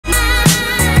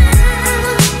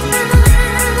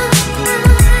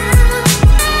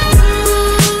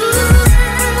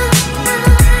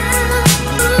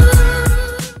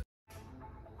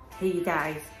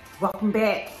Welcome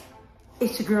back.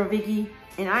 It's your girl Vickie,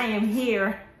 and I am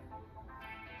here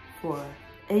for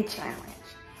a challenge.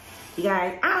 You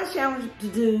guys, I was challenged to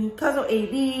do Cuzzo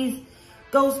AB's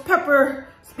Ghost Pepper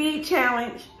Speed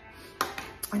Challenge,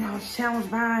 and I was challenged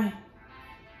by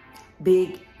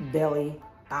Big Belly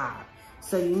Bob.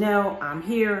 So you know I'm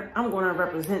here. I'm going to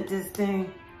represent this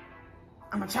thing.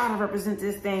 I'm going to try to represent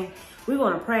this thing. We're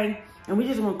going to pray, and we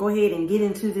just want to go ahead and get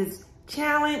into this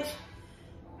challenge.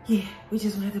 Yeah, we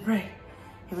just want to pray.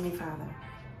 Heavenly Father,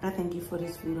 I thank you for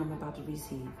this food I'm about to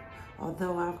receive.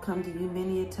 Although I've come to you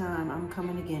many a time, I'm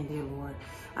coming again, dear Lord.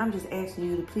 I'm just asking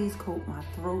you to please coat my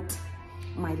throat,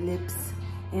 my lips,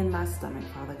 and my stomach,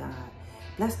 Father God.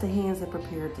 Bless the hands that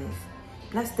prepared this.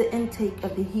 Bless the intake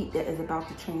of the heat that is about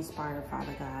to transpire,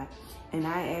 Father God. And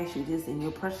I ask you this in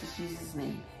your precious Jesus'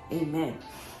 name. Amen.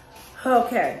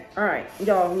 Okay, all right,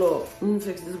 y'all, look, let me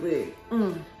fix this wig.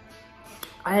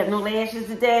 I have no lashes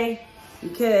today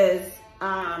because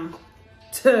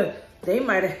they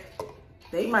might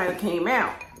have came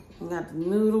out. We got the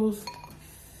noodles.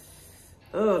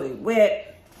 Oh, they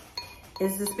wet.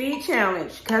 It's the speed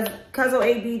challenge. Cuzzo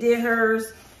AB did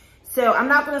hers. So I'm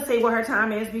not gonna say what her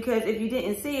time is because if you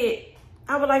didn't see it,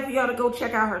 I would like for y'all to go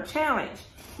check out her challenge.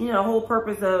 You know, the whole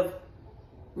purpose of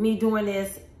me doing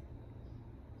this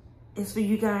is for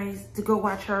you guys to go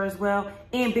watch her as well,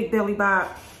 and Big Belly Bob.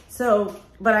 So,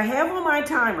 but I have on my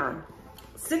timer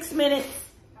 6 minutes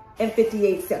and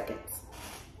 58 seconds.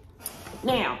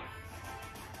 Now,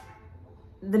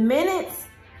 the minutes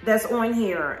that's on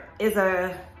here is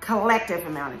a collective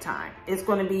amount of time. It's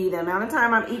going to be the amount of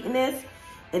time I'm eating this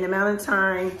and the amount of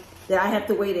time that I have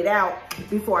to wait it out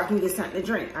before I can get something to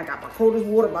drink. I got my coldest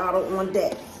water bottle on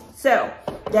deck. So,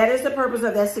 that is the purpose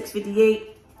of that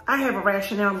 6:58. I have a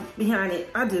rationale behind it.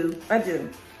 I do.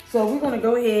 So, we're going to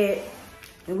go ahead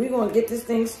and we're going to get this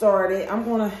thing started. I'm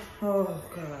going to, oh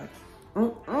God.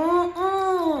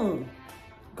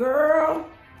 Girl,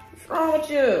 what's wrong with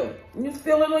you? You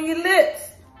feel it on your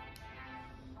lips.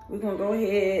 We're going to go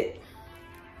ahead.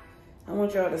 I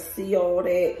want y'all to see all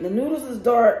that. The noodles is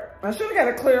dark. I should have got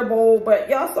a clear bowl, but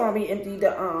y'all saw me empty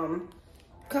the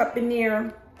cup in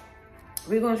there.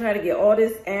 We're going to try to get all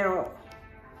this out.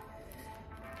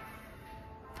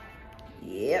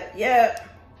 Yep.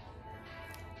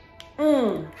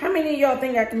 How many of y'all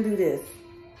think I can do this?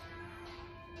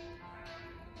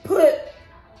 Put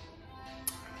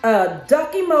a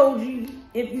duck emoji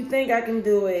if you think I can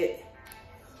do it.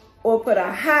 Or put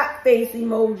a hot face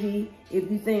emoji if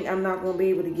you think I'm not going to be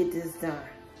able to get this done.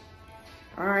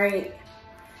 Alright.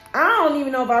 I don't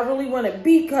even know if I really want to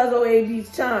beat Cuzzo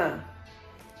AB's time.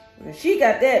 She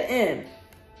got that in.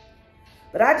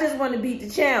 But I just want to beat the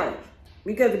challenge.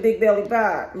 Because of Big Belly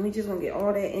Bob. And we just want to get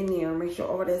all that in there and make sure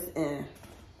all that's in.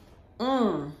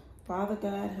 Father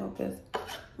God, help us.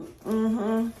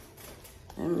 And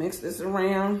mix this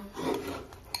around.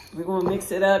 We're going to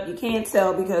mix it up. You can't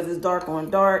tell because it's dark on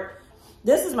dark.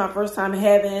 This is my first time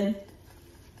having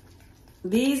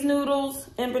these noodles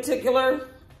in particular.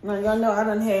 Now, y'all know I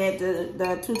done had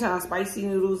the 2-time spicy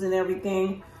noodles and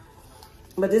everything.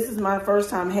 But this is my first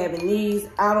time having these.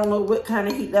 I don't know what kind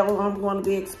of heat level I'm going to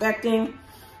be expecting.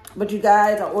 But you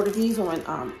guys, I ordered these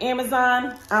on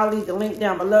Amazon. I'll leave the link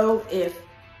down below if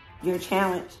you're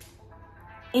challenged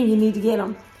and you need to get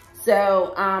them.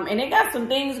 So, and they got some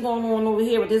things going on over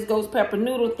here with this ghost pepper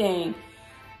noodle thing.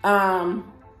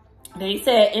 They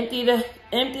said empty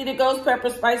the ghost pepper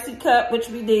spicy cup, which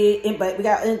we did, but we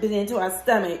got emptied into our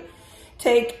stomach.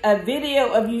 Take a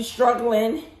video of you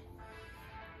struggling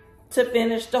to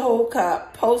finish the whole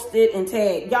cup, post it, and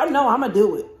tag. Y'all know I'm gonna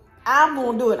do it. I'm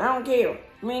gonna do it. I don't care.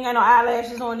 We ain't got no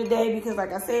eyelashes on today because,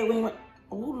 like I said, we went.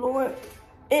 Oh Lord,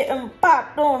 it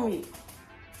popped on me.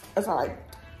 That's all right.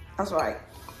 That's all right.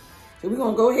 So we're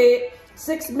gonna go ahead.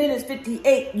 6 minutes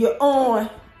 58. You're on.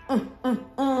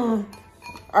 All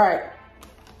right.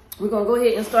 We're gonna go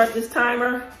ahead and start this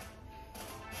timer.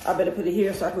 I better put it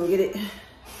here so I can get it.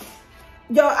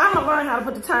 Yo, I'm gonna learn how to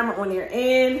put the timer on there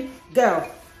and go.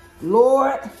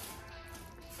 Lord,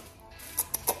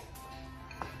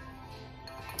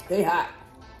 they hot.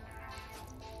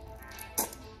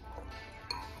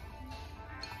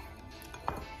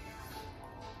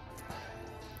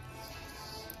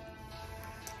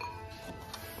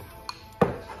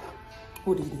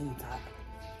 What do you need, hot?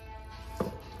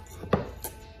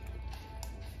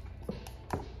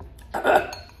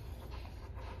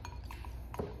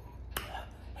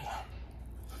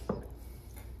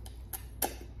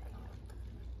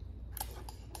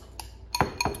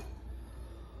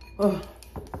 Oh.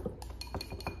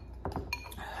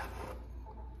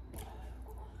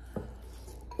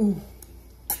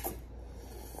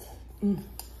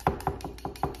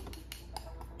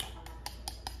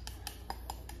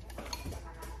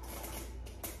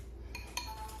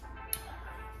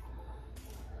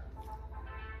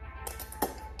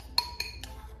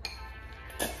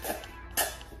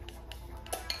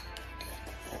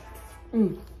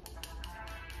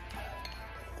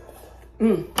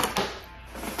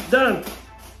 Done.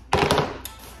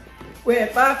 We're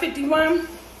at 5:51.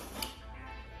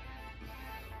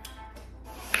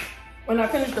 When I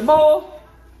finish the bowl,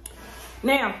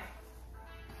 now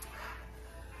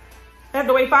I have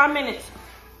to wait 5 minutes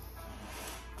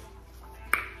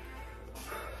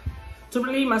to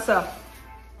relieve myself.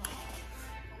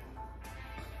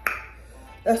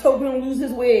 Let's hope he don't lose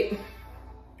his wig.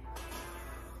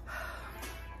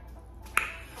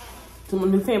 To my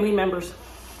new family members,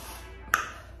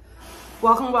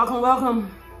 welcome, welcome, welcome.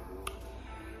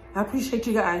 I appreciate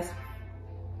you guys.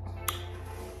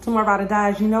 To my ride or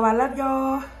dies, you know I love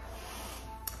y'all.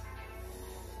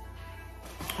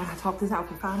 I gotta talk this out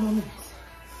for 5 more minutes.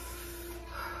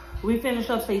 We finished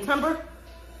up September.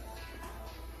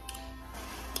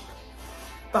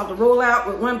 About to roll out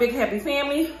with one big happy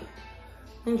family.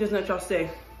 And just let y'all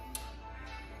stay.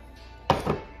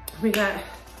 We got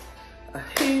a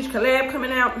huge collab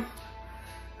coming out.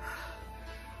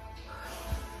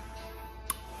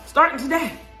 Starting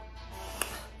today.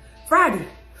 Friday.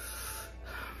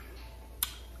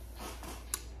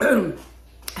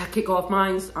 I kick off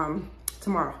mine's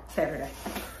tomorrow, Saturday.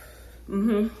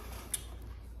 Whew.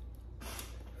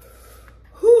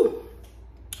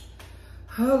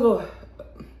 Oh Lord.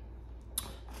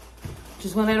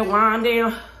 Just gonna let it wind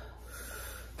down.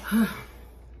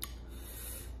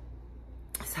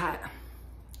 It's hot.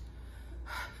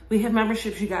 We have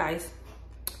memberships, you guys.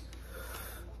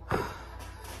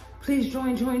 Please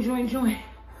join.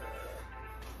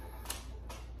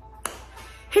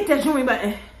 Hit that join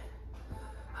button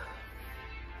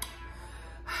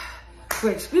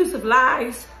for exclusive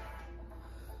lives,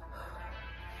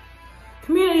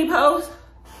 community posts,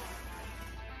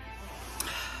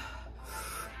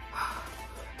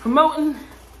 promotion,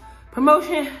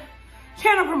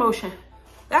 channel promotion.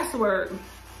 That's the word.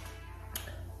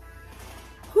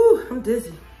 Whew, I'm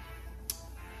dizzy.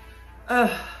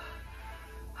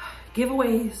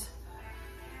 Giveaways.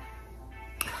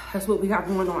 That's what we got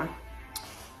going on.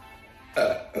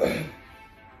 I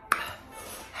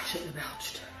shouldn't have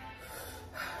belched.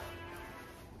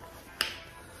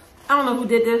 I don't know who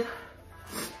did this.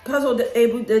 Cuzzo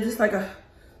did this like a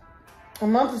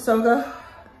month or so ago.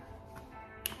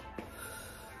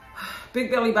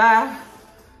 Big belly vibe.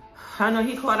 I know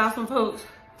he caught out some folks.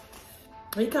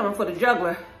 He coming for the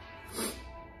juggler.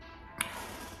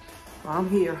 Well, I'm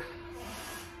here.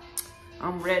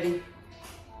 I'm ready.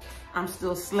 I'm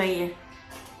still slaying.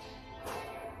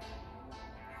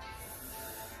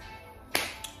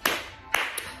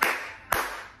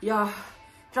 Y'all,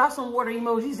 drop some water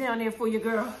emojis down there for your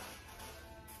girl.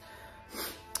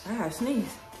 I gotta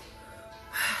sneeze.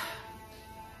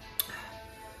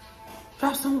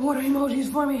 Drop some water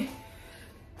emojis for me.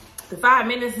 The 5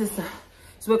 minutes is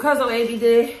what Cuzzo AB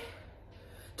did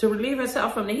to relieve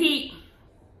herself from the heat.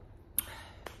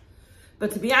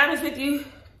 But to be honest with you,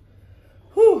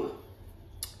 whew,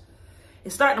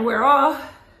 it's starting to wear off.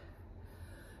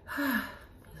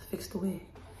 Let's fix the wig.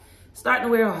 Starting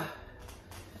to wear off.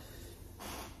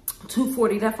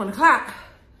 2:40 left on the clock.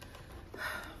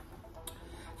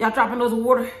 Y'all dropping those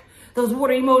water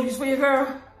emojis for your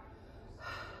girl?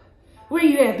 Where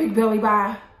you at, big belly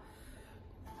bye?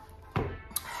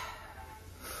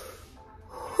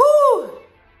 Whew.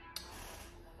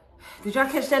 Did y'all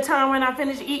catch that time when I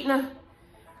finished eating her?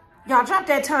 Y'all drop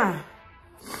that time.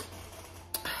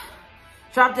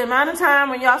 Drop the amount of time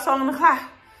when y'all saw on the clock.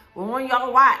 Or when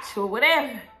y'all watch or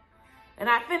whatever. And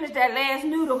I finished that last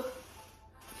noodle.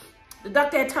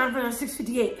 Deduct that time from the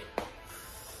 6:58.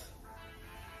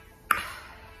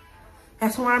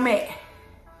 That's where I'm at.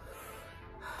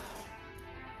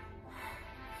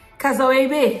 Cuzzo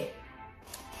AB.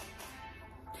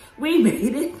 We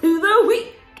made it through the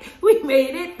week. We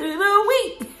made it through the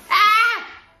week. Ah!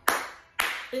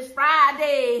 It's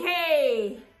Friday.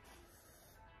 Hey.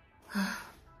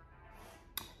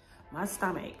 My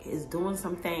stomach is doing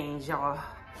some things, y'all.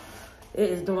 It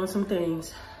is doing some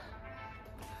things.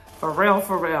 For real,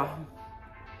 for real.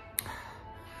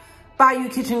 Bye, you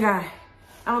kitchen guy.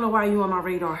 I don't know why you on my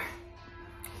radar.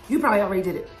 You probably already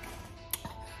did it.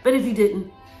 But if you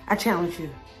didn't, I challenge you.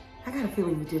 I got a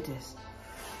feeling you did this.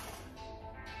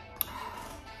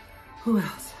 Who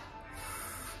else?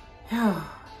 Yo,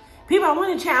 people I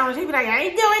want to challenge, they be like, I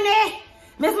ain't doing that.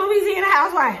 Miss Louisiana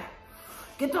housewife.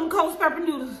 Get them ghost pepper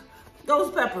noodles.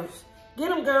 Ghost peppers. Get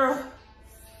them, girl.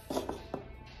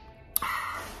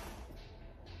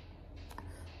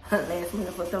 Last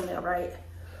minute for thumbnail, right?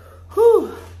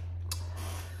 Whew.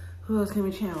 Who else can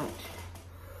we challenge?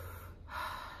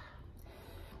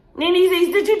 Nene,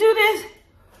 did you do this?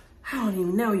 I don't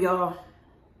even know, y'all.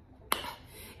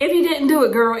 If you didn't do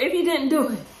it, girl, if you didn't do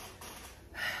it.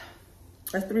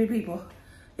 That's 3 people.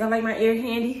 Y'all like my ear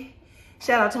handy?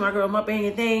 Shout out to my girl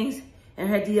Mukbanging Things and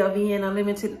her DLVN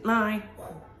Unlimited line.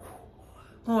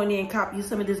 Go in there and cop you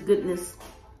some of this goodness.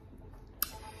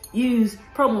 Use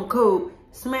promo code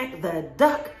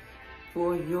SMACKTHEDUCK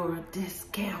for your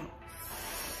discount.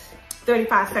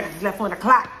 35 seconds left on the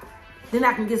clock. Then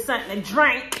I can get something to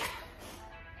drink.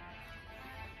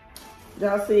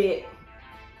 Y'all see it?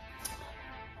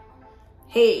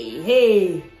 Hey,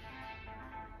 hey.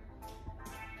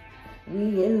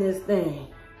 We in this thing.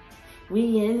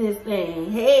 We in this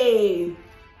thing. Hey.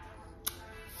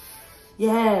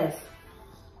 Yes.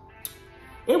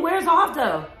 It wears off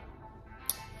though.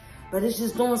 But it's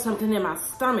just doing something in my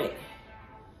stomach.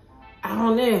 I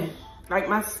don't know. Like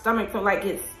my stomach feel like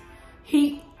it's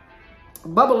heat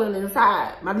bubbling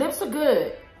inside. My lips are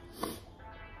good.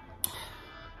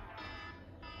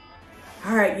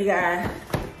 All right, you guys.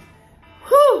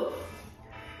 Whew.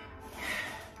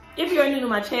 If you're new to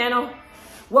my channel,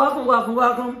 welcome, welcome,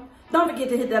 welcome. Don't forget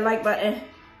to hit that like button.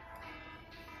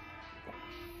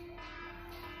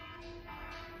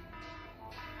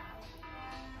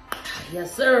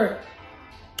 Yes, sir.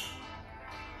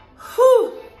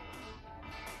 Whew.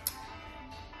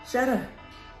 Shut up.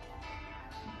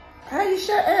 How you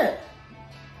shut up?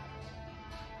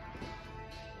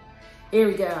 Here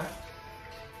we go.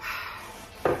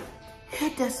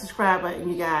 Hit that subscribe button,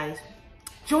 you guys.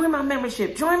 Join my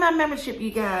membership. Join my membership, you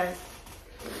guys.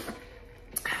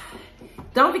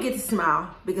 Don't forget to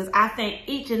smile because I think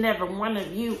each and every one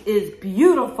of you is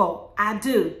beautiful. I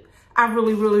do. I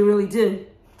really, really, really do.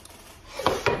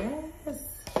 Yes.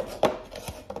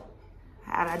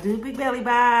 How'd I do, Big Belly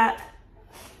Bob?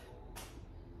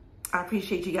 I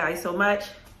appreciate you guys so much.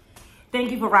 Thank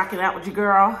you for rocking out with your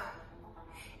girl.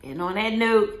 And on that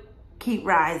note, keep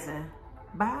rising.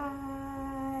 Bye.